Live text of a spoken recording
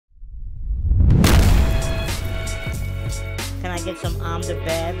I get some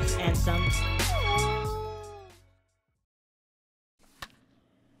omnibebs and some...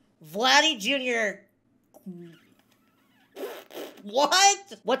 Vladdy Jr.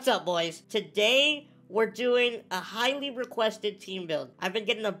 What? What's up, boys? Today, we're doing a highly requested team build. I've been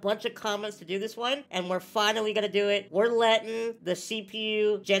getting a bunch of comments to do this one, and we're finally gonna do it. We're letting the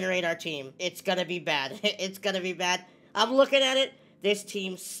CPU generate our team. It's gonna be bad. It's gonna be bad. I'm looking at it. This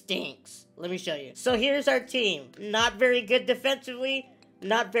team stinks. Let me show you. So here's our team. Not very good defensively.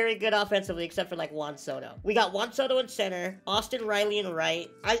 Not very good offensively, except for, like, Juan Soto. We got Juan Soto in center, Austin Riley in right.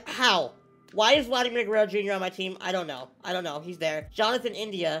 How? Why is Vladimir Guerrero Jr. on my team? I don't know. I don't know. He's there. Jonathan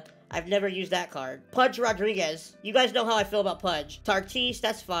India. I've never used that card. Pudge Rodriguez. You guys know how I feel about Pudge. Tatis,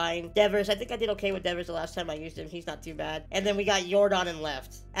 that's fine. Devers, I think I did okay with Devers the last time I used him. He's not too bad. And then we got Jordan in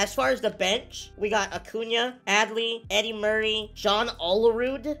left. As far as the bench, we got Acuna, Adley, Eddie Murray, John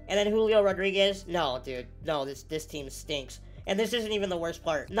Olerud, and then Julio Rodriguez. No, dude. No, this team stinks. And this isn't even the worst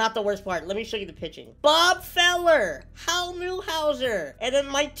part. Not the worst part. Let me show you the pitching. Bob Feller, Hal Newhouser, and then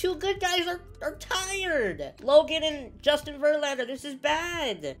my two good guys are tired. Logan and Justin Verlander. This is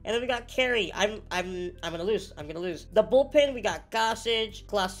bad. And then we got Carey. I'm gonna lose. I'm gonna lose. The bullpen, we got Gossage,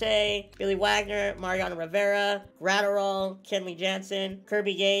 Clase, Billy Wagner, Mariano Rivera, Gratterall, Kenley Jansen,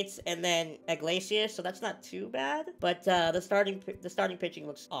 Kirby Yates, and then Iglesias. So that's not too bad. But the starting pitching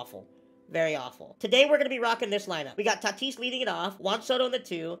looks awful. Very awful. Today, we're going to be rocking this lineup. We got Tatis leading it off, Juan Soto in the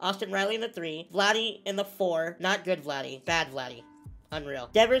 2, Austin Riley in the 3, Vladdy in the 4, not good Vladdy, bad Vladdy. Unreal.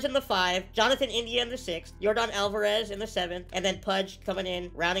 Devers in the 5, Jonathan India in the 6, Jordan Alvarez in the 7, and then Pudge coming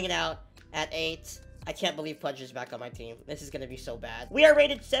in, rounding it out at 8. I can't believe Pudge is back on my team. This is going to be so bad. We are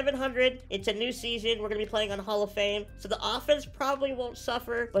rated 700. It's a new season. We're going to be playing on Hall of Fame. So the offense probably won't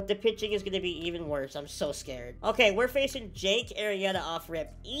suffer, but the pitching is going to be even worse. I'm so scared. Okay, we're facing Jake Arrieta off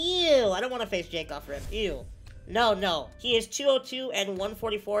rip. Ew, I don't want to face Jake off rip. Ew. No. He is 202 and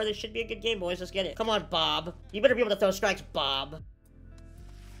 144. This should be a good game, boys. Let's get it. Come on, Bob. You better be able to throw strikes, Bob.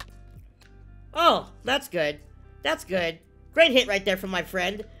 Oh, that's good. That's good. Great hit right there from my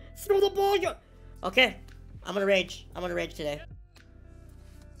friend. Throw the ball. Okay, I'm gonna rage. I'm gonna rage today.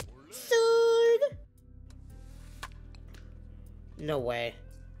 Sword! No way.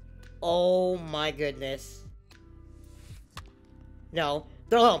 Oh my goodness. No.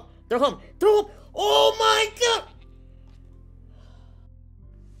 Throw home. Throw home. Throw home. Oh my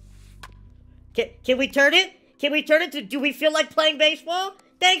god! Can we turn it? Can we turn it to, do we feel like playing baseball?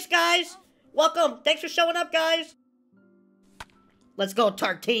 Thanks, guys. Welcome. Thanks for showing up, guys. Let's go,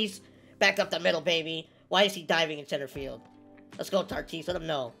 Tatis. Back up the middle, baby. Why is he diving in center field? Let's go, Tatis. Let him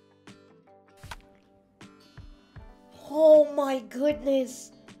know. Oh, my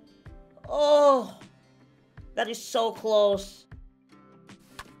goodness. Oh. That is so close.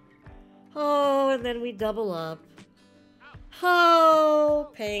 Oh, and then we double up.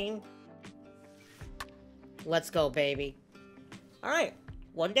 Oh, pain. Let's go, baby. All right.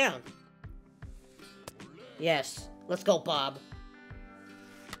 One down. Yes. Let's go, Bob.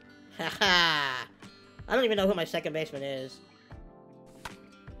 Haha. I don't even know who my second baseman is.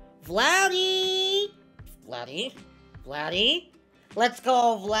 Vladdy! Vladdy? Let's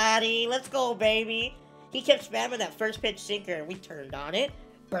go, Vladdy. Let's go, baby. He kept spamming that first pitch sinker, and we turned on it.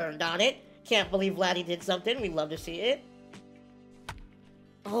 Burned on it. Can't believe Vladdy did something. We love to see it.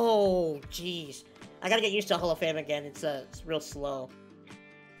 Oh, jeez. I gotta get used to Hall of Fame again. It's real slow.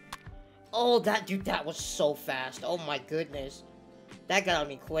 Oh, that was so fast. Oh, my goodness. That got on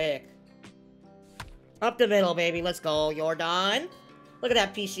me quick. Up the middle, baby. Let's go, Jordan. Look at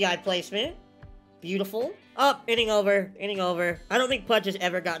that PCI placement. Beautiful. Up, inning over. Inning over. I don't think Pudge has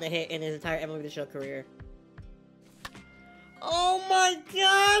ever gotten a hit in his entire MLB The Show career. Oh my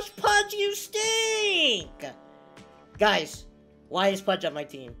gosh, Pudge, you stink! Guys, why is Pudge on my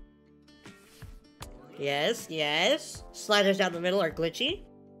team? Yes, yes. Sliders down the middle are glitchy.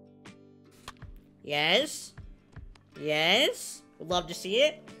 Yes. Yes. Would love to see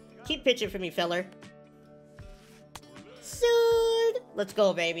it. Keep pitching for me, feller. Sword. Let's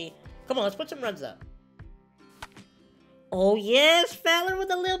go, baby. Come on, let's put some runs up. Oh, yes, feller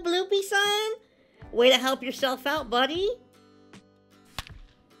with a little bloopy sign. Way to help yourself out, buddy.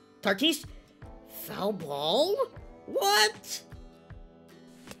 Tatis. Foul ball? What?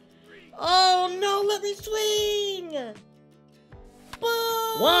 Oh, no, let me swing.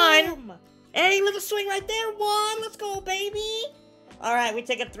 Boom. One. Hey, little swing right there. One. Let's go, baby. All right, we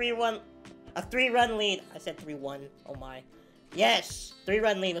take a 3-run lead. I said 3-1. Oh, my. Yes.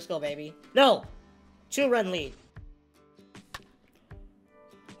 3-run lead. Let's go, baby. No. 2-run lead.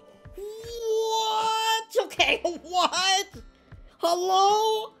 What? Okay, what?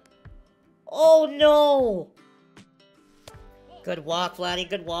 Hello? Oh, no. Good walk, Vladdy.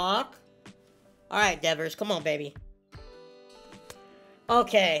 Good walk. All right, Devers. Come on, baby.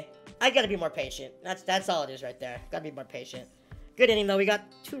 Okay. I gotta be more patient. That's all it is right there. Gotta be more patient. Good inning, though. We got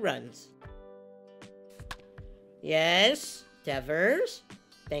 2 runs. Yes. Devers.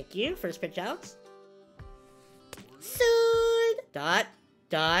 Thank you. First pitch outs. Soon. Dot.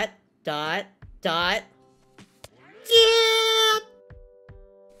 Dot. Dot. Dot. Yeah.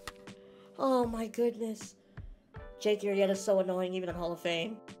 Oh, my goodness. Jake Arrieta's so annoying, even in Hall of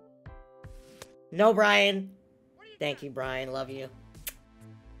Fame. No, Brian. Thank you, Brian. Love you.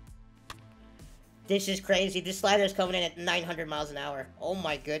 This is crazy. This slider is coming in at 900 miles an hour. Oh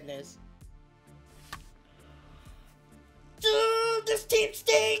my goodness. Dude, this team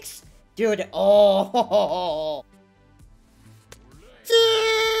stinks! Dude, oh.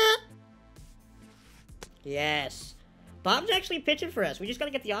 Yes. Bob's actually pitching for us. We just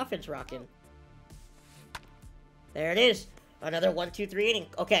gotta get the offense rocking. There it is. Another 1, 2, 3 inning.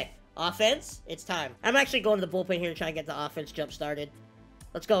 Okay, offense, it's time. I'm actually going to the bullpen here to try and get the offense jump started.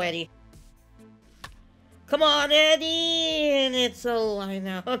 Let's go, Eddie. Come on, Eddie! And it's a line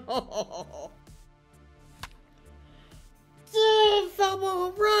out. Foul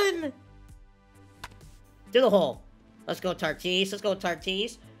ball, run! To the hole. Let's go, Tatis. Let's go,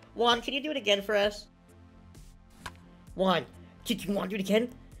 Tatis. Juan, can you do it again for us? Juan, can you want to do it again?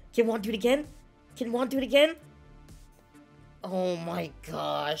 Can Juan do it again? Can Juan do it again? Oh my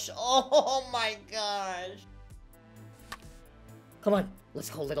gosh. Oh my gosh. Come on. Let's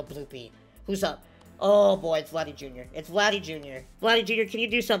go, little Bloopy. Who's up? Oh boy, it's Vladdy Jr. It's Vladdy Jr. Vladdy Jr., can you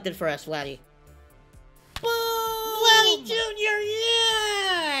do something for us, Vladdy? Boom! Vladdy Jr.,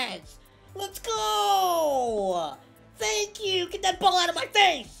 yes! Let's go! Thank you! Get that ball out of my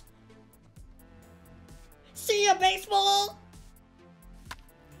face! See ya, baseball!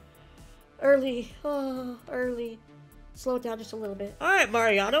 Early. Oh, early. Slow it down just a little bit. Alright,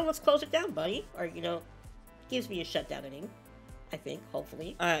 Mariano, let's close it down, buddy. Or, you know, gives me a shutdown inning. I think,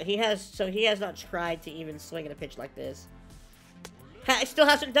 hopefully. He has not tried to even swing at a pitch like this. He still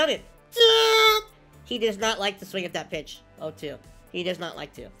hasn't done it. He does not like to swing at that pitch. 0-2. He does not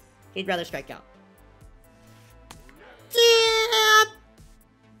like to. He'd rather strike out.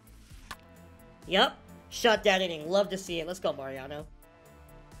 Yep. Shutdown inning. Love to see it. Let's go, Mariano.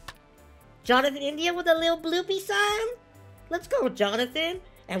 Jonathan India with a little bloopy sign. Let's go, Jonathan.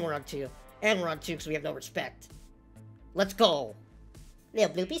 And we're on 2. And we're on 2 because we have no respect. Let's go.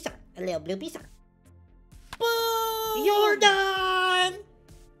 Little bloopy sign. A little bloopy sign. Boom! Jordan!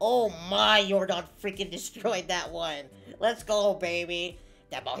 Oh my, Jordan freaking destroyed that one. Let's go, baby.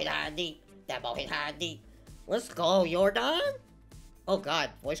 That ball hit high and deep. That ball hit high and deep. Let's go, Jordan. Oh god,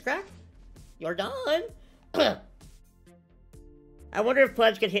 voice crack? Jordan? I wonder if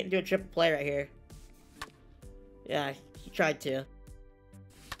Pudge could hit into a triple play right here. Yeah, he tried to.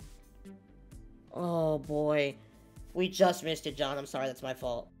 Oh boy. We just missed it, John. I'm sorry, that's my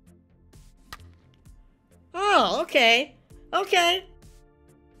fault. Oh, okay. Okay.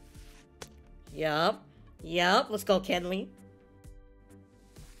 Yup. Yup. Let's go, Kenley.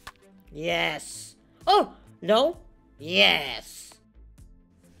 Yes. Oh! No? Yes.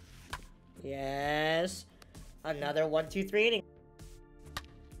 Yes. Another 1, 2, 3 inning.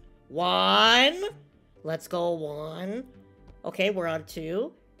 1. Let's go, 1. Okay, we're on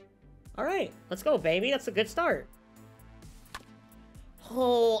 2. Alright, let's go, baby. That's a good start.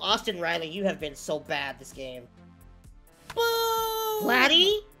 Oh, Austin Riley, you have been so bad this game. Boom!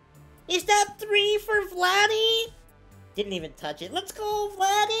 Vladdy? Is that 3 for Vladdy? Didn't even touch it. Let's go,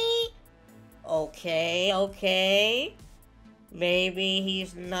 Vladdy! Okay, okay. Maybe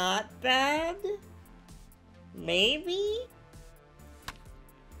he's not bad? Maybe?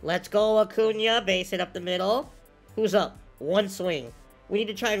 Let's go, Acuna. Base it up the middle. Who's up? 1 swing. We need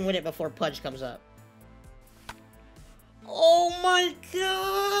to try and win it before Pudge comes up. Oh my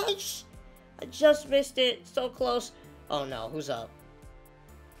gosh! I just missed it. So close. Oh no, who's up?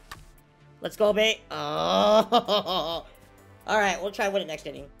 Let's go, babe. Oh! Alright, we'll try and win it next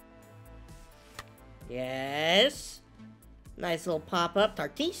inning. Yes. Nice little pop-up.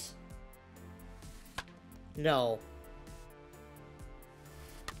 Tatis? No.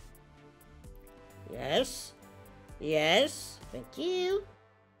 Yes. Yes. Thank you.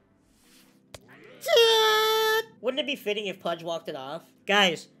 Wouldn't it be fitting if Pudge walked it off?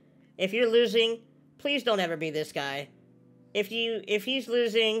 Guys, if you're losing, please don't ever be this guy. If he's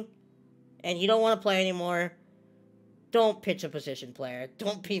losing and you don't want to play anymore, don't pitch a position player.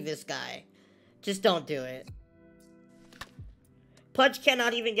 Don't be this guy. Just don't do it. Pudge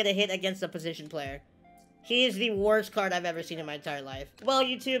cannot even get a hit against a position player. He is the worst card I've ever seen in my entire life. Well,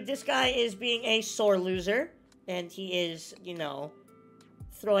 YouTube, this guy is being a sore loser. And he is, you know,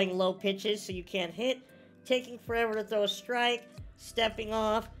 throwing low pitches so you can't hit, taking forever to throw a strike, stepping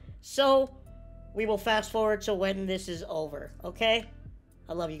off. So, we will fast forward to when this is over, okay?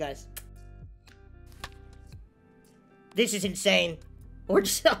 I love you guys. This is insane. We're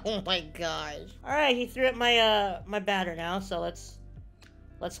just, oh my gosh. Alright, he threw at my, my batter now, so let's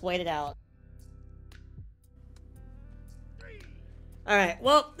wait it out. Alright,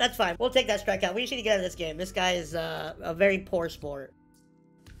 well, that's fine. We'll take that strikeout. We just need to get out of this game. This guy is, a very poor sport.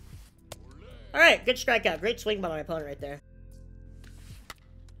 Alright, good strikeout. Great swing by my opponent right there.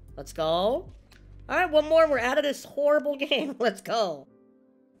 Let's go. Alright, one more. We're out of this horrible game. Let's go.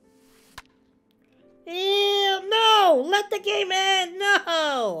 Ew, no! Let the game end!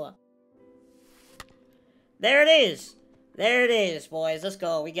 No! There it is. There it is, boys. Let's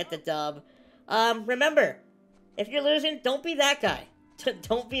go. We get the dub. Remember, if you're losing, don't be that guy.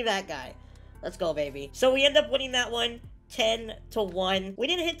 Don't be that guy. Let's go, baby. So we end up winning that one 10-1. We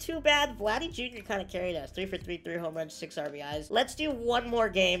didn't hit too bad. Vladdy Jr. kind of carried us. 3 for 3, 3 home runs, 6 RBIs. Let's do one more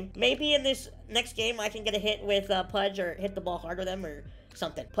game. Maybe in this next game, I can get a hit with Pudge or hit the ball hard with him or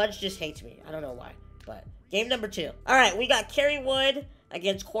something. Pudge just hates me. I don't know why. But game number 2. All right, we got Kerry Wood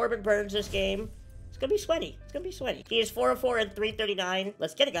against Corbin Burns this game. It's gonna be sweaty. It's gonna be sweaty. He is 404 and 339.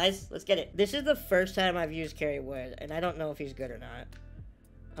 Let's get it, guys. Let's get it. This is the first time I've used Kerry Wood, and I don't know if he's good or not.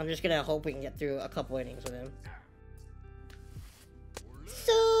 I'm just gonna hope we can get through a couple innings with him.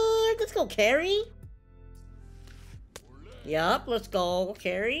 So let's go, Kerry. Yup, let's go,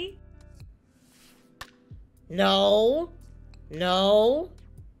 Kerry. No. No.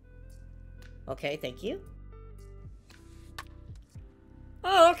 Okay, thank you.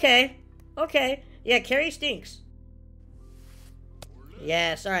 Oh, okay. Okay. Yeah, Kerry stinks.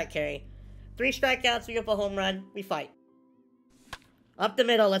 Yes, alright, Kerry. 3 strikeouts, we get a home run, we fight. Up the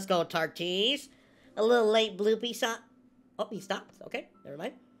middle, let's go, Tatis. A little late bloopy sign. Oh, he stopped. Okay, never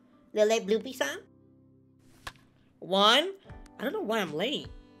mind. Little late bloopy sign. 1. I don't know why I'm late.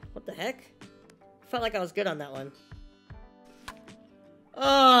 What the heck? Felt like I was good on that one.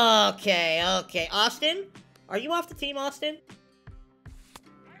 Okay, okay. Austin? Are you off the team, Austin?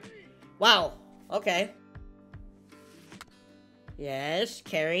 Wow. Okay. Yes,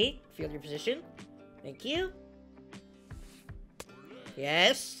 Kerry. Field your position. Thank you.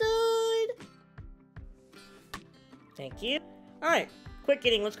 Yes, side. Thank you. Alright. Quick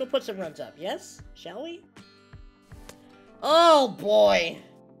inning. Let's go put some runs up. Yes? Shall we? Oh, boy.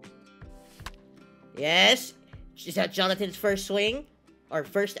 Yes. Is that Jonathan's first swing? Our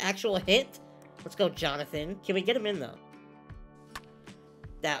first actual hit? Let's go, Jonathan. Can we get him in, though?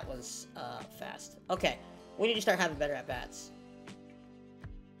 That was, fast. Okay. We need to start having better at-bats.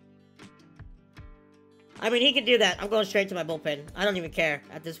 I mean, he can do that. I'm going straight to my bullpen. I don't even care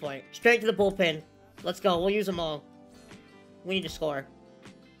at this point. Straight to the bullpen. Let's go. We'll use them all. We need to score.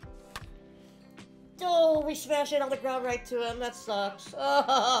 Oh, we smashed it on the ground right to him. That sucks.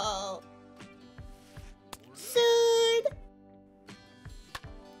 Oh. Sad.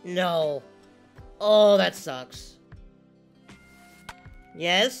 No. Oh, that sucks.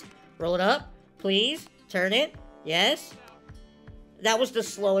 Yes. Roll it up. Please. Turn it. Yes. That was the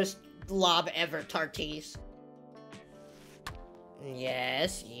slowest lob ever, Tatis.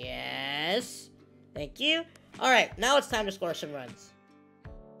 Yes. Yes. Thank you. Alright, now it's time to score some runs.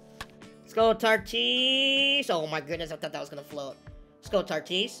 Let's go, Tatis. Oh my goodness, I thought that was going to float. Let's go,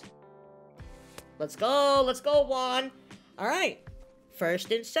 Tatis. Let's go. Let's go, Juan. Alright.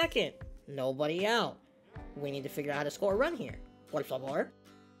 First and second. Nobody out. We need to figure out how to score a run here. Por favor.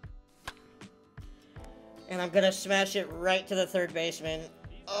 And I'm going to smash it right to the third baseman.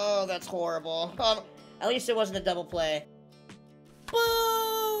 Oh, that's horrible. At least it wasn't a double play.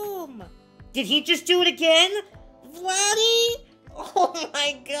 Boom! Did he just do it again? Vladdy? Oh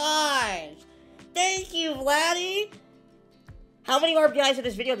my gosh. Thank you, Vladdy. How many RBIs in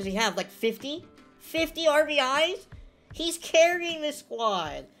this video does he have? Like 50? 50 RBIs? He's carrying this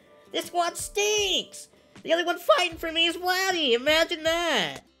squad. This squad stinks. The only one fighting for me is Vladdy. Imagine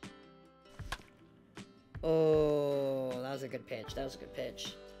that. Oh, that was a good pitch. That was a good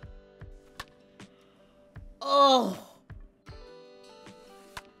pitch. Oh.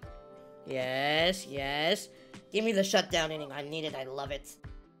 Yes, yes. Give me the shutdown inning. I need it. I love it.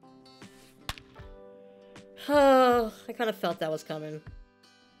 Oh, I kind of felt that was coming.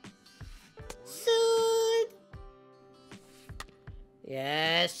 Side.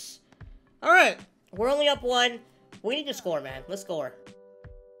 Yes. Alright. We're only up 1. We need to score, man. Let's score.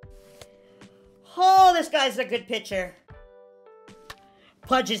 Oh, this guy's a good pitcher.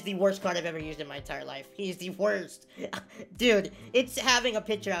 Pudge is the worst card I've ever used in my entire life. He's the worst. Dude, it's having a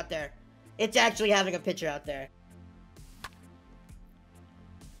pitcher out there. It's actually having a pitcher out there.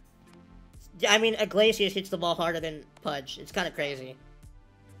 I mean, Iglesias hits the ball harder than Pudge. It's kind of crazy.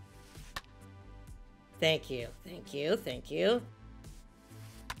 Thank you. Thank you. Thank you.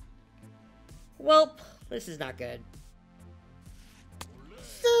 Well, this is not good.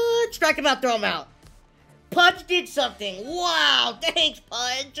 Strike him out, throw him out. Pudge did something. Wow, thanks,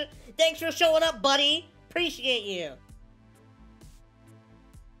 Pudge. Thanks for showing up, buddy. Appreciate you.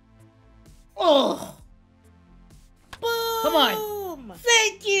 Oh. Boom. Come on.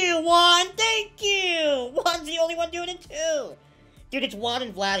 Thank you, Juan. Thank you. Juan's the only one doing it, too. Dude, it's Juan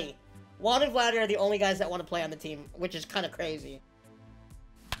and Vladdy. Juan and Vladdy are the only guys that want to play on the team, which is kind of crazy.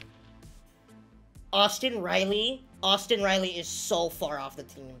 Austin Riley. Austin Riley is so far off the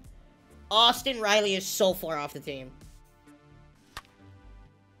team. Austin Riley is so far off the team.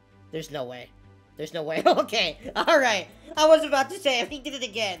 There's no way. There's no way. Okay. Alright. I was about to say, if he did it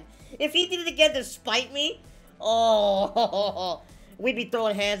again. If he did it again to spite me. Oh. We'd be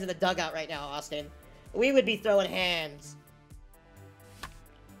throwing hands in the dugout right now, Austin. We would be throwing hands.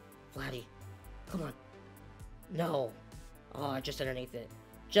 Vladdy. Come on. No. Oh, just underneath it.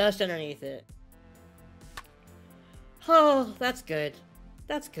 Just underneath it. Oh, that's good.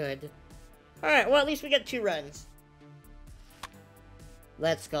 That's good. Alright, well, at least we get 2 runs.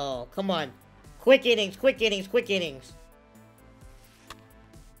 Let's go. Come on. Quick innings, quick innings, quick innings.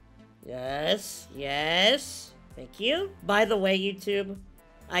 Yes, yes. Thank you. By the way, YouTube,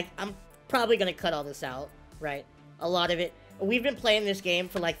 I'm probably going to cut all this out, right? A lot of it. We've been playing this game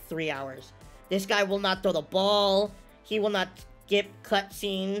for like 3 hours. This guy will not throw the ball. He will not skip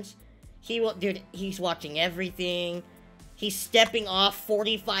cutscenes. He will, dude, he's watching everything. He's stepping off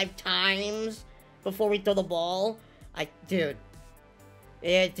 45 times before we throw the ball. Dude.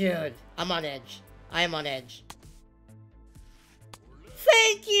 Yeah, dude. I'm on edge. I am on edge.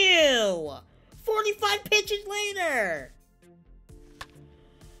 Thank you! 45 pitches later!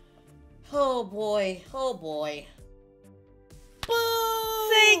 Oh boy. Oh boy. Boom!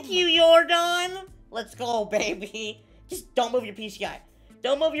 Thank you, Jordan! Let's go, baby. Just don't move your PCI.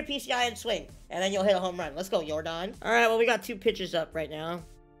 Don't move your PCI and swing. And then you'll hit a home run. Let's go, Jordan. Alright, well, we got 2 pitches up right now.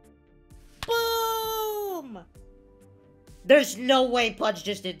 Boom! There's no way Pudge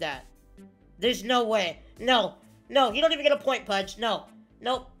just did that. There's no way. No. No, you don't even get a point, Pudge. No.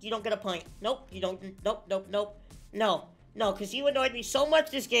 Nope, you don't get a point. Nope, you don't. Nope, nope, nope. No. No, because you annoyed me so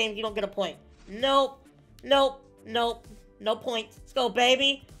much this game, you don't get a point. Nope. Nope. Nope. No points. Let's go,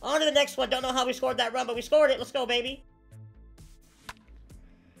 baby. On to the next one. Don't know how we scored that run, but we scored it. Let's go, baby.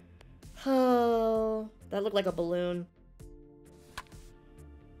 Oh, that looked like a balloon.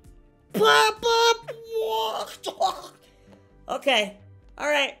 Pop up! Okay.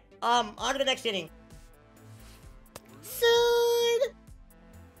 Alright. On to the next inning. Soon.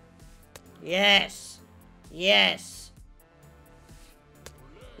 Yes. Yes.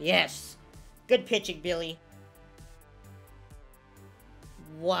 Yes. Good pitching, Billy.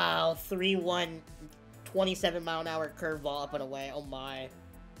 Wow. 3-1, 27-mile-an-hour curveball up and away. Oh, my.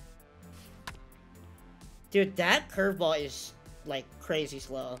 Dude, that curveball is, like, crazy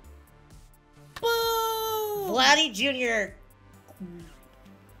slow. Boom! Vladdy Jr.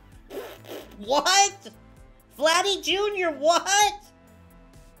 What? Vladdy Jr., what?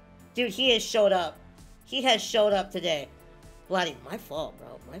 Dude, he has showed up. He has showed up today. Vladdy, my fault,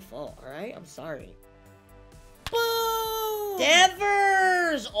 bro. My fault, alright? I'm sorry. Boom!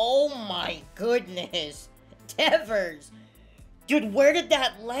 Devers! Oh my goodness. Devers. Dude, where did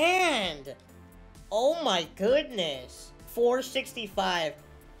that land? Oh my goodness. 465.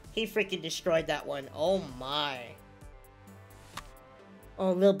 He freaking destroyed that one. Oh my.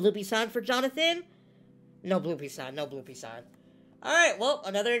 Oh, little bloopy sign for Jonathan? No bloopy sign. No bloopy sign. Alright, well,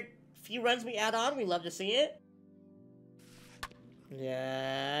 another few runs we add on. We love to see it.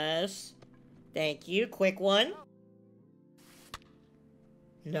 Yes. Thank you. Quick one.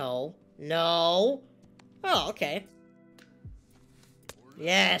 No. No. Oh, okay.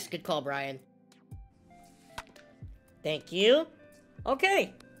 Yes. Good call, Brian. Thank you.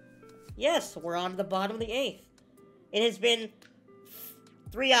 Okay. Yes, we're on to the bottom of the 8th. It has been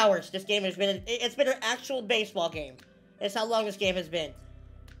 3 hours. This game has been... It's been an actual baseball game. That's how long this game has been.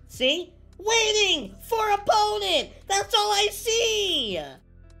 See? Waiting for opponent! That's all I see!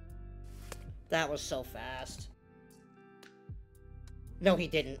 That was so fast. No, he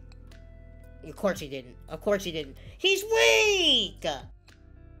didn't. Of course he didn't. Of course he didn't. He's weak!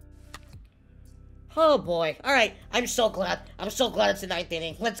 Oh boy. Alright, I'm so glad. I'm so glad it's the 9th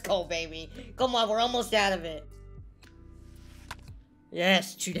inning. Let's go, baby. Come on, we're almost out of it.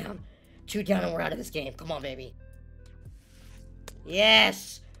 Yes, 2 down. 2 down and we're out of this game. Come on, baby.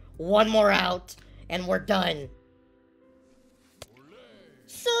 Yes! One more out, and we're done.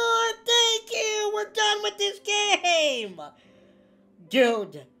 Sir, thank you! We're done with this game!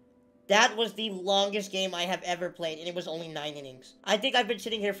 Dude, that was the longest game I have ever played, and it was only 9 innings. I think I've been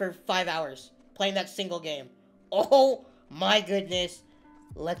sitting here for 5 hours, playing that single game. Oh my goodness.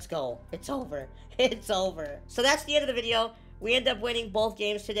 Let's go. It's over. It's over. So that's the end of the video. We end up winning both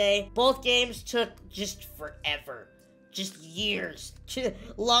games today. Both games took just forever. Just years.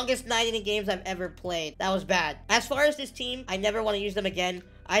 Longest 9-inning games I've ever played. That was bad. As far as this team, I never want to use them again.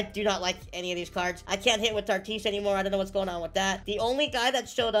 I do not like any of these cards. I can't hit with Tatis anymore. I don't know what's going on with that. The only guy that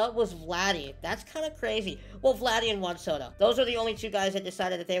showed up was Vladdy. That's kind of crazy. Well, Vladdy and Juan Soto. Those are the only 2 guys that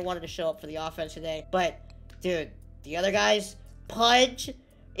decided that they wanted to show up for the offense today. But, dude, the other guys, Pudge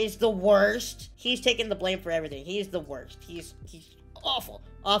is the worst. He's taking the blame for everything. He's the worst. He's awful.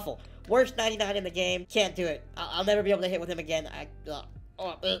 Awful. Worst 99 in the game. Can't do it. I'll never be able to hit with him again.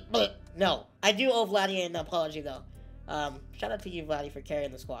 No. I do owe Vladdy an apology, though. Shout out to you, Vladdy, for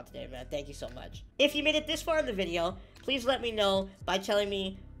carrying the squad today, man. Thank you so much. If you made it this far in the video, please let me know by telling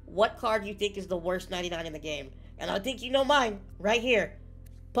me what card you think is the worst 99 in the game. And I think you know mine right here.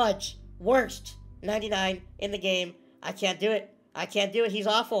 Pudge. Worst 99 in the game. I can't do it. I can't do it. He's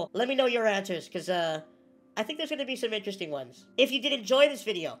awful. Let me know your answers, because, I think there's going to be some interesting ones. If you did enjoy this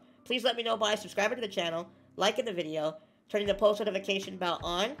video, please let me know by subscribing to the channel, liking the video, turning the post notification bell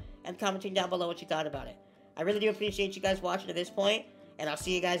on, and commenting down below what you thought about it. I really do appreciate you guys watching to this point, and I'll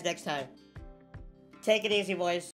see you guys next time. Take it easy, boys.